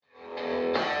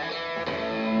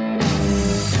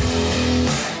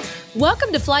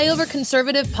Welcome to Flyover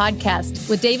Conservative Podcast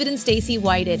with David and Stacy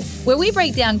Whited, where we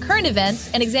break down current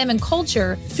events and examine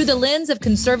culture through the lens of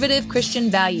conservative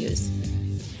Christian values.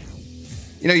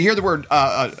 You know, you hear the word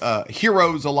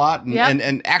heroes a lot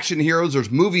and action heroes.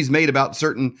 There's movies made about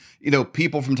certain,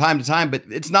 people from time to time, but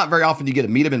it's not very often you get to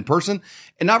meet them in person,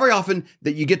 and not very often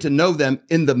that you get to know them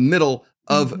in the middle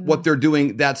of what they're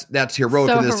doing. That's heroic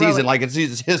in this season. Like it's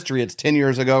history. It's 10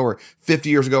 years ago or 50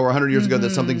 years ago or 100 years ago that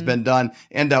something's been done.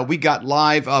 And we got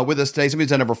live with us today.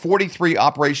 Somebody's done over 43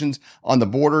 operations on the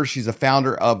border. She's the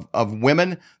founder of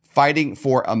Women Fighting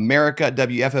for America,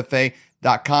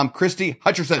 WFFA.com. Christie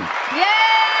Hutcherson. Yay!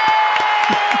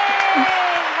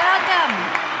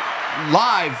 Welcome.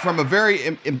 Live from a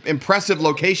very impressive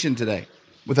location today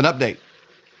with an update.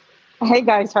 Hey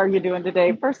guys, how are you doing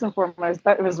today? First and foremost,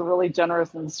 that was a really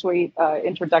generous and sweet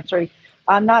introductory.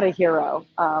 I'm not a hero.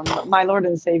 My Lord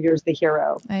and Savior is the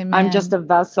hero. Amen. I'm just a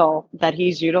vessel that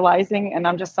he's utilizing, and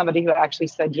I'm just somebody who actually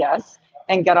said yes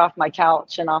and got off my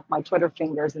couch and off my Twitter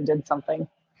fingers and did something.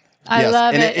 I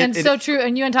love it. And so true.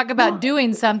 And you want to talk about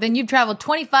doing something. You've traveled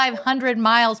 2,500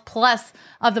 miles plus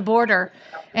of the border,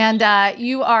 and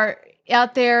you are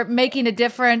out there making a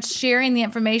difference, sharing the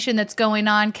information that's going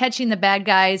on, catching the bad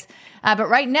guys. But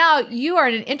right now, you are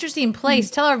in an interesting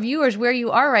place. Tell our viewers where you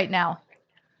are right now.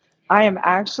 I am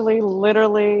actually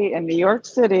literally in New York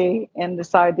City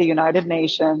inside the United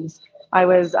Nations. I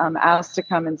was asked to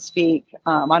come and speak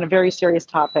on a very serious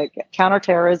topic,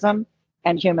 counterterrorism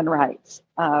and human rights.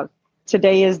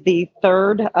 Today is the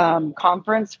third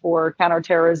conference for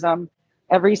counterterrorism.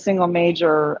 Every single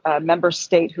major member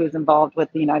state who is involved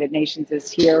with the United Nations is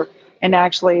here. And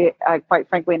actually, quite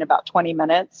frankly, in about 20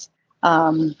 minutes,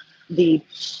 the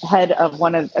head of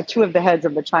two of the heads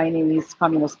of the Chinese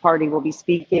Communist Party will be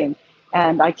speaking.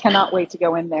 And I cannot wait to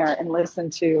go in there and listen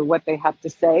to what they have to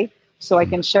say so I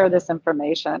can share this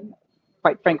information,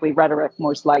 quite frankly, rhetoric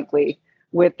most likely,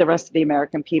 with the rest of the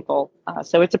American people.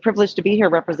 So it's a privilege to be here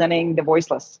representing the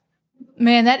voiceless.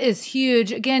 Man, that is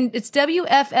huge. Again, it's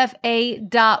WFFA.win.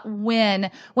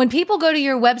 When people go to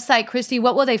your website, Christie,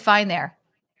 what will they find there?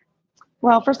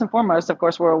 Well, first and foremost, of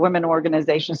course, we're a women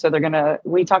organization. So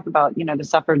we talk about, the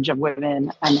suffrage of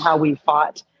women and how we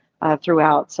fought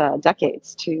throughout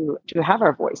decades to have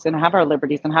our voice and have our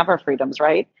liberties and have our freedoms,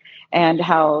 right? And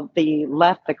how the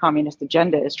left, the communist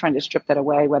agenda is trying to strip that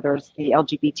away, whether it's the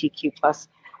LGBTQ plus,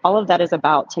 all of that is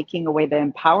about taking away the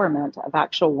empowerment of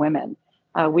actual women.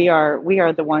 We are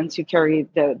the ones who carry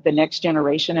the next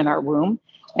generation in our womb.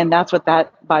 And that's what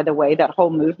by the way, that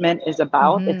whole movement is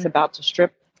about. It's about to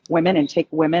strip women and take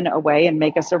women away and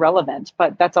make us irrelevant.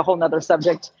 But that's a whole nother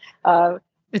subject.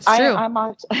 It's true.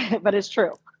 But it's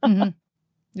true.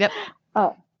 Yep.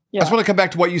 I just want to come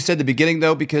back to what you said at the beginning,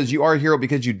 though, because you are a hero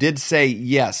because you did say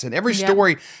yes. And every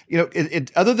story,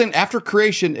 it other than after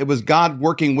creation, it was God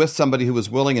working with somebody who was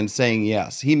willing and saying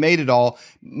yes. He made it all.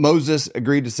 Moses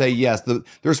agreed to say yes.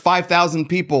 There's 5,000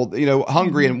 people,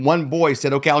 hungry, and one boy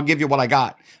said, "Okay, I'll give you what I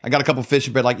got. I got a couple fish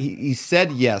and bread." Like he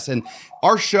said yes. And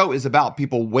our show is about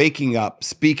people waking up,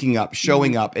 speaking up,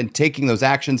 showing up, and taking those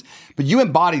actions. But you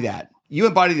embody that.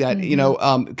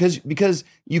 Because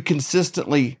you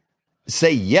consistently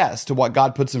say yes to what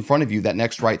God puts in front of you, that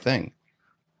next right thing.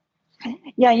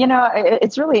 Yeah,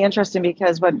 it's really interesting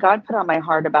because what God put on my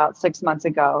heart about 6 months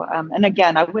ago, and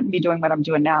again, I wouldn't be doing what I'm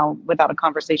doing now without a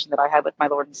conversation that I had with my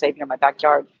Lord and Savior in my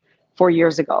backyard 4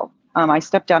 years ago. I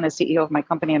stepped down as CEO of my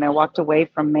company and I walked away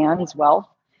from man's wealth,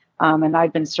 and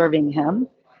I've been serving him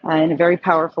in a very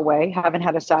powerful way. Haven't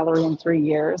had a salary in 3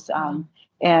 years,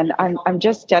 and I'm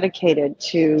just dedicated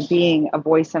to being a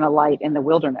voice and a light in the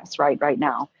wilderness right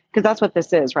now. Because that's what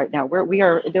this is right now.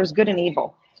 There's good and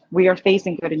evil. We are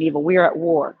facing good and evil. We are at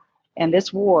war. And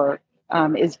this war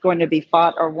is going to be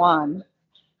fought or won,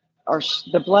 or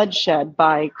the bloodshed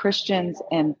by Christians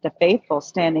and the faithful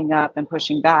standing up and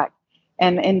pushing back.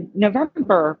 And in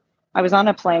November, I was on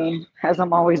a plane, as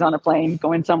I'm always on a plane,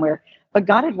 going somewhere. But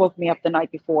God had woke me up the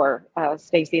night before,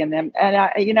 Stacy and them. And,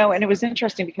 and it was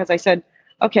interesting because I said,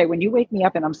 okay, when you wake me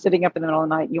up and I'm sitting up in the middle of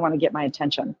the night, you want to get my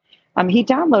attention. He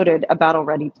downloaded a battle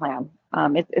ready plan.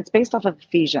 It's based off of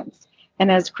Ephesians.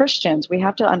 And as Christians, we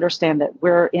have to understand that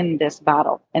we're in this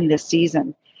battle, in this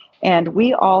season. And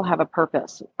we all have a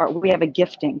purpose, or we have a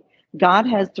gifting. God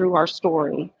has, through our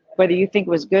story, whether you think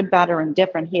it was good, bad, or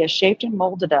indifferent, he has shaped and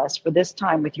molded us for this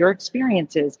time with your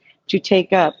experiences to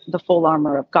take up the full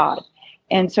armor of God.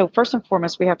 And so first and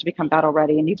foremost, we have to become battle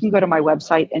ready. And you can go to my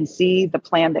website and see the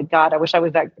plan that God, I wish I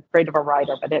was that great of a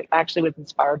writer, but it actually was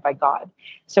inspired by God.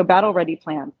 So battle ready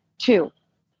plan. 2,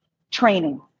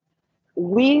 training.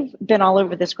 We've been all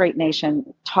over this great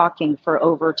nation talking for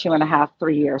over 2.5,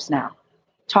 3 years now.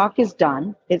 Talk is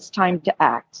done. It's time to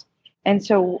act. And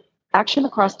so Action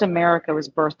Across America was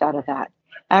birthed out of that.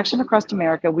 Action Across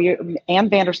America, Ann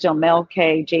Vandersteel, Mel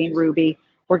K, Jane Ruby,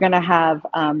 we're going to have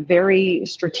very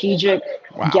strategic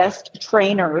guest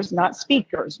trainers, not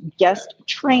speakers, guest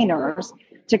trainers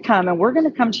to come. And we're going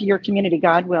to come to your community,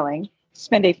 God willing,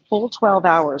 spend a full 12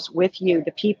 hours with you,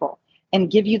 the people,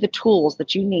 and give you the tools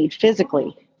that you need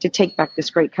physically to take back this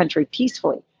great country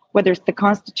peacefully, whether it's the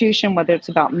Constitution, whether it's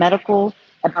about medical,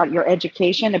 about your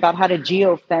education, about how to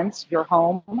geo-fence your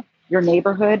home, your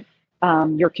neighborhood,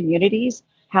 your communities,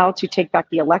 how to take back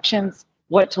the elections,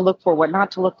 what to look for, what not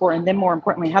to look for, and then more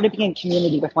importantly, how to be in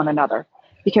community with one another.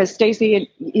 Because Stacey,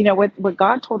 you know, what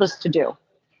God told us to do,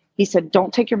 he said,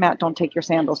 don't take your mat, don't take your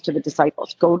sandals to the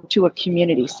disciples. Go to a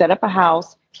community, set up a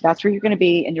house. That's where you're going to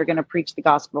be, and you're going to preach the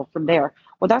gospel from there.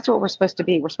 Well, that's what we're supposed to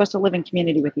be. We're supposed to live in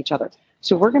community with each other.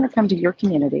 So we're going to come to your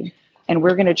community, and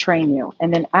we're going to train you.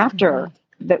 And then after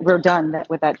that we're done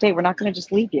with that day, we're not going to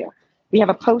just leave you. We have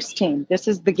a post team. This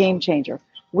is the game changer.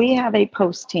 We have a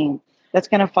post team that's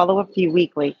going to follow up with you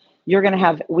weekly. You're going to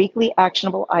have weekly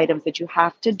actionable items that you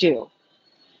have to do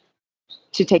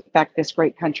to take back this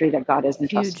great country that God has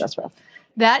entrusted us with.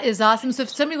 That is awesome. So if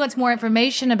somebody wants more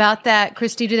information about that,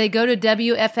 Christie, do they go to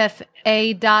WFFA.win?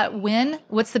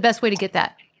 What's the best way to get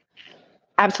that?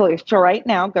 Absolutely. For right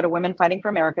now, go to Women Fighting for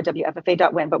America,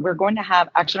 WFFA.win. But we're going to have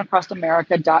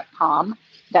actionacrossamerica.com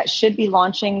that should be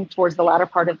launching towards the latter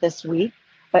part of this week.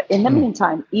 But in the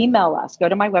meantime, email us, go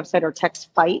to my website or text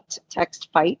fight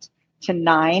to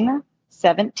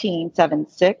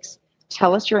 91776.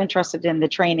 Tell us you're interested in the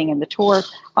training and the tour.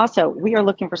 Also, we are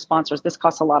looking for sponsors. This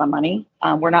costs a lot of money.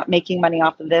 We're not making money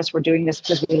off of this. We're doing this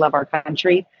because we love our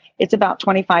country. It's about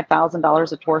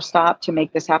 $25,000 a tour stop to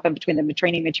make this happen between the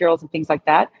training materials and things like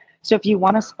that. So if you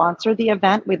want to sponsor the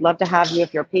event, we'd love to have you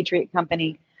if you're a Patriot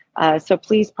company. So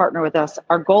please partner with us.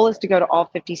 Our goal is to go to all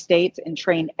 50 states and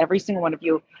train every single one of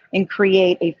you and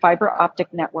create a fiber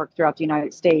optic network throughout the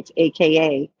United States,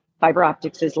 AKA fiber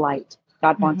optics is light.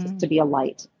 God wants us to be a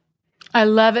light. I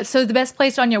love it. So the best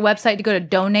place on your website to go to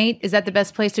donate, is that the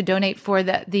best place to donate for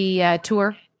the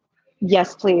tour?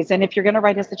 Yes, please. And if you're going to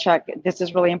write us a check, this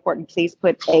is really important. Please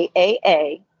put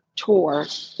AAA tour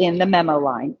in the memo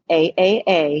line,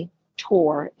 AAA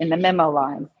tour in the memo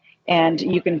line. And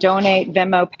you can donate,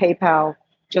 Venmo, PayPal,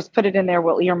 just put it in there.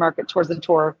 We'll earmark it towards the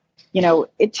tour. You know,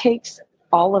 it takes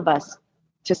all of us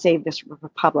to save this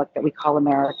republic that we call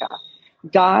America.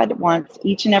 God wants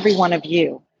each and every one of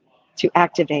you to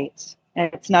activate.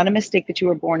 And it's not a mistake that you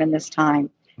were born in this time.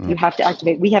 You have to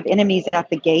activate. We have enemies at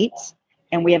the gates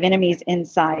and we have enemies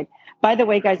inside. By the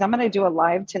way, guys, I'm going to do a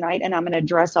live tonight and I'm going to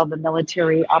address all the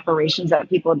military operations that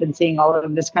people have been seeing all over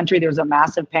this country. There was a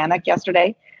massive panic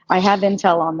yesterday. I have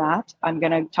intel on that. I'm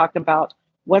going to talk about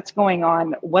what's going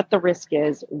on, what the risk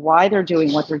is, why they're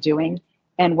doing what they're doing,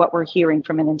 and what we're hearing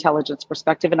from an intelligence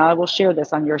perspective. And I will share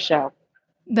this on your show.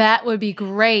 That would be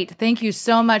great. Thank you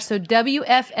so much. So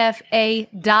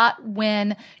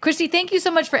WFFA.win. Christie, thank you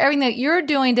so much for everything that you're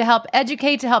doing to help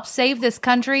educate, to help save this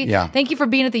country. Yeah. Thank you for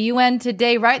being at the UN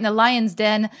today, right in the Lion's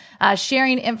Den,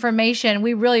 sharing information.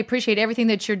 We really appreciate everything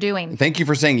that you're doing. Thank you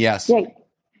for saying yes. Yeah.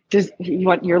 Does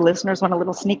your listeners want a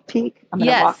little sneak peek? I'm going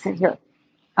to walk in here.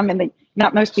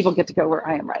 Not most people get to go where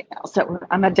I am right now. So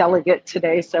I'm a delegate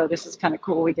today. So this is kind of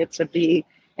cool. We get to be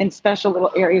in special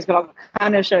little areas, but I'll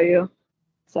kind of show you.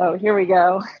 So here we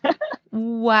go.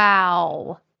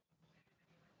 Wow.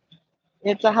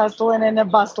 It's a hustling and a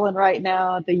bustling right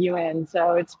now at the UN.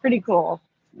 So it's pretty cool.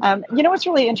 You know, what's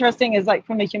really interesting is, like,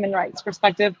 from a human rights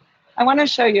perspective, I want to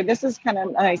show you, this is kind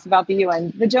of nice about the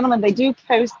UN. The gentlemen, they do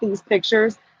post these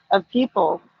pictures of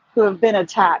people who have been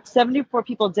attacked. 74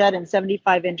 people dead and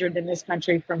 75 injured in this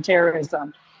country from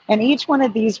terrorism. And each one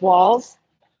of these walls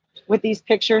with these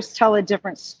pictures tell a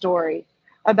different story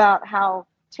about how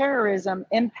terrorism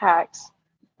impacts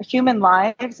human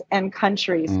lives and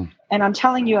countries. And I'm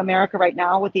telling you, America right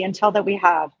now, with the intel that we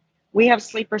have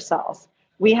sleeper cells.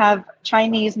 We have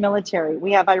Chinese military.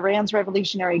 We have Iran's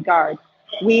Revolutionary Guard.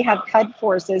 We have Qud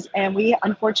forces. And we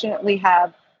unfortunately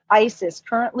have ISIS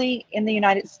currently in the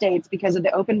United States because of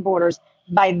the open borders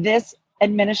by this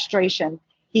administration.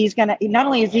 He's going to, not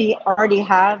only does he already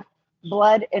have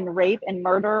blood and rape and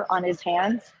murder on his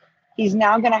hands, he's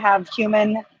now going to have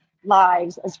human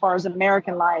lives, as far as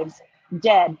American lives,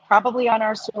 dead, probably on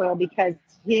our soil, because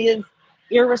his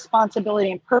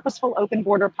irresponsibility and purposeful open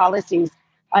border policies,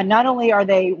 not only are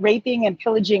they raping and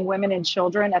pillaging women and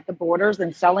children at the borders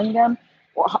and selling them,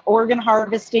 organ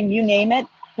harvesting, you name it,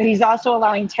 but he's also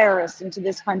allowing terrorists into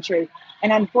this country.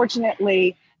 And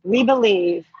unfortunately, we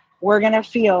believe we're going to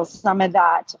feel some of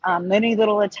that, many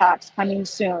little attacks coming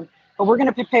soon. but we're going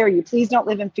to prepare you. Please don't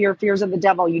live in fear. Fears of the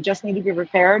devil. You just need to be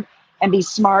prepared and be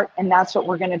smart. And that's what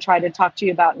we're going to try to talk to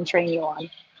you about and train you on.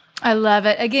 I love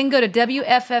it. Again, go to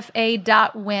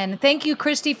WFFA.win. Thank you,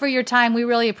 Christie, for your time. We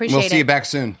really appreciate it. We'll see you back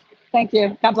soon. Thank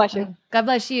you. God bless you. God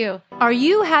bless you. Are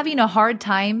you having a hard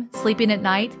time sleeping at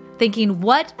night, thinking,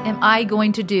 what am I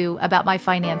going to do about my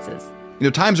finances?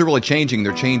 Times are really changing.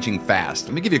 They're changing fast.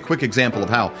 Let me give you a quick example of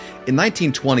how. In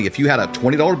 1920, if you had a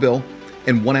 $20 bill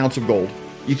and 1 ounce of gold,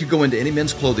 you could go into any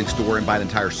men's clothing store and buy an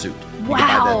entire suit. Wow. You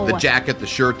could buy the jacket, the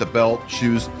shirt, the belt,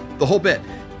 shoes, the whole bit.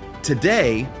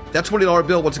 Today, that $20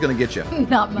 bill, what's it going to get you?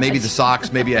 Not much. Maybe the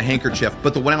socks, maybe a handkerchief,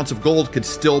 but the 1 ounce of gold could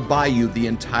still buy you the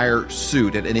entire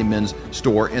suit at any men's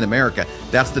store in America.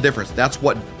 That's the difference. That's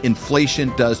what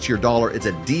inflation does to your dollar. It's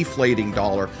a deflating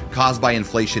dollar caused by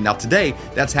inflation. Now today,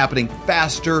 that's happening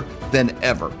faster than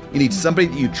ever. You need somebody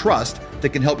that you trust that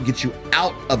can help get you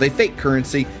out of a fake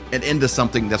currency and into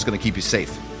something that's going to keep you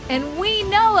safe. And we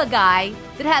know a guy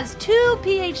that has 2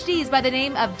 PhDs by the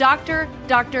name of Dr.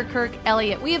 Kirk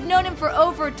Elliott. We have known him for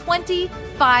over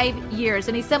 25 years,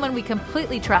 and he's someone we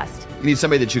completely trust. You need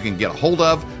somebody that you can get a hold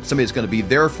of, somebody that's going to be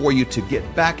there for you to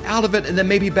get back out of it, and then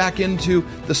maybe back into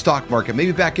the stock market,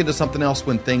 maybe back into something else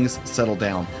when things settle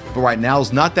down. But right now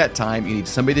is not that time. You need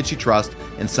somebody that you trust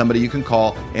and somebody you can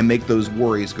call and make those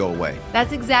worries go away.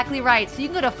 That's exactly right. So you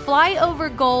can go to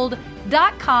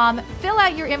flyovergold.com, fill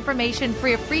out your information for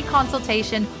your free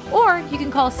consultation, or you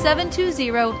can call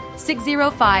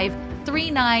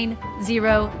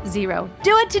 720-605-3900.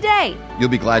 Do it today. You'll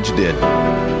be glad you did.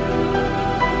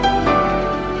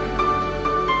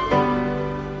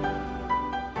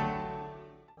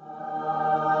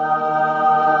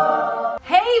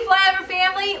 Hey, Flyover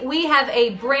family, we have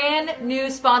a brand new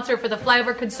sponsor for the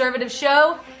Flyover Conservative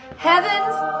Show,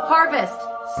 Heaven's Harvest.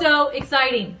 So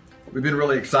exciting. We've been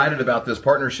really excited about this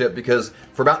partnership because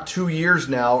for about 2 years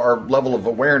now, our level of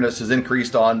awareness has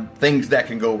increased on things that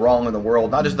can go wrong in the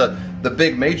world. Not just the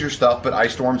big major stuff, but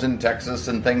ice storms in Texas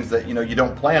and things that you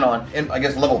don't plan on. And I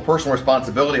guess a level of personal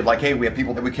responsibility of like, hey, we have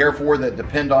people that we care for that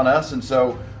depend on us. And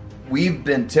so we've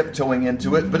been tiptoeing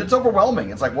into it, but it's overwhelming.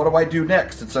 It's like, what do I do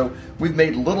next? And so we've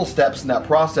made little steps in that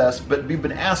process, but we've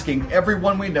been asking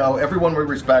everyone we know, everyone we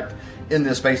respect in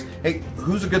this space, hey,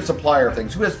 who's a good supplier of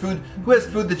things? Who has food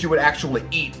that you would actually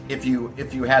eat if you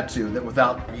had to, that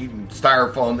without eating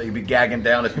styrofoam that you'd be gagging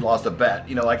down if you lost a bet?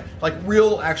 Like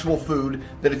real actual food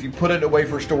that if you put it away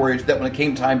for storage, that when it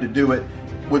came time to do it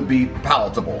would be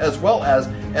palatable. As well as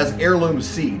heirloom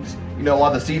seeds. A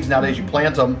lot of the seeds nowadays, you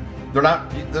plant them, they're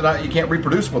not. You can't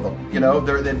reproduce with them.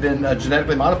 They've been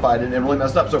genetically modified and really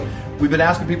messed up. So we've been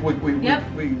asking people we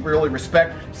really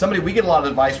respect. Somebody we get a lot of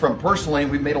advice from personally,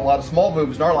 and we've made a lot of small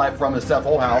moves in our life from is Seth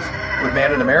Holhouse with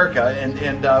Man in America, and we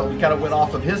kind of went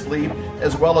off of his lead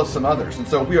as well as some others. And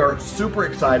so we are super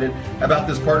excited about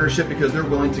this partnership because they're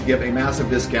willing to give a massive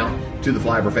discount to the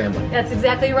Flyover family. That's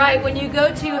exactly right. When you go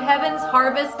to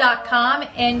heavensharvest.com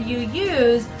and you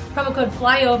use promo code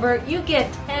FLYOVER, you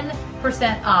get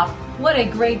 10% off. What a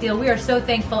great deal. We are so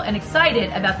thankful and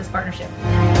excited about this partnership.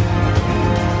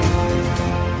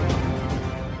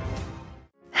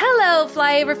 Hello,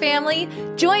 Flyover family.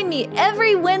 Join me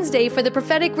every Wednesday for the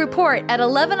Prophetic Report at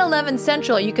 11:11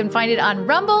 Central. You can find it on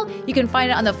Rumble. You can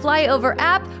find it on the Flyover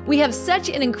app. We have such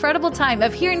an incredible time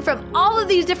of hearing from all of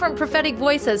these different prophetic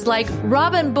voices like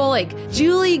Robin Bullock,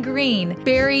 Julie Green,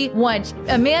 Barry Wunsch,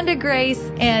 Amanda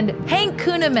Grace, and Hank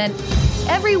Kuhneman.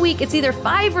 Every week, it's either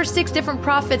 5 or 6 different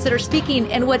prophets that are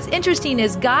speaking, and what's interesting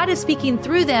is God is speaking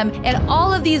through them, and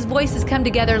all of these voices come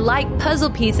together like puzzle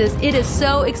pieces. It is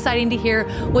so exciting to hear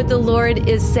what the Lord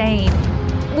is saying.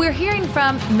 We're hearing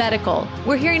from medical.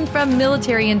 We're hearing from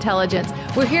military intelligence.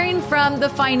 We're hearing from the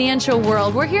financial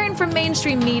world. We're hearing from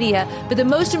mainstream media, but the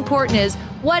most important is,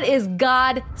 what is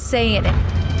God saying?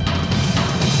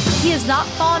 He has not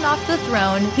fallen off the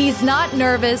throne. He's not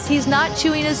nervous. He's not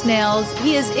chewing his nails.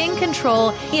 He is in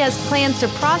control. He has plans to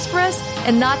prosper us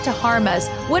and not to harm us.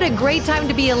 What a great time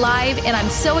to be alive, and I'm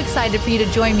so excited for you to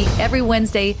join me every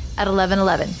Wednesday at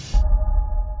 11:11.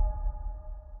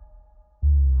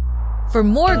 For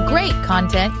more great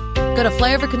content, go to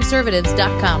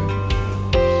flyoverconservatives.com.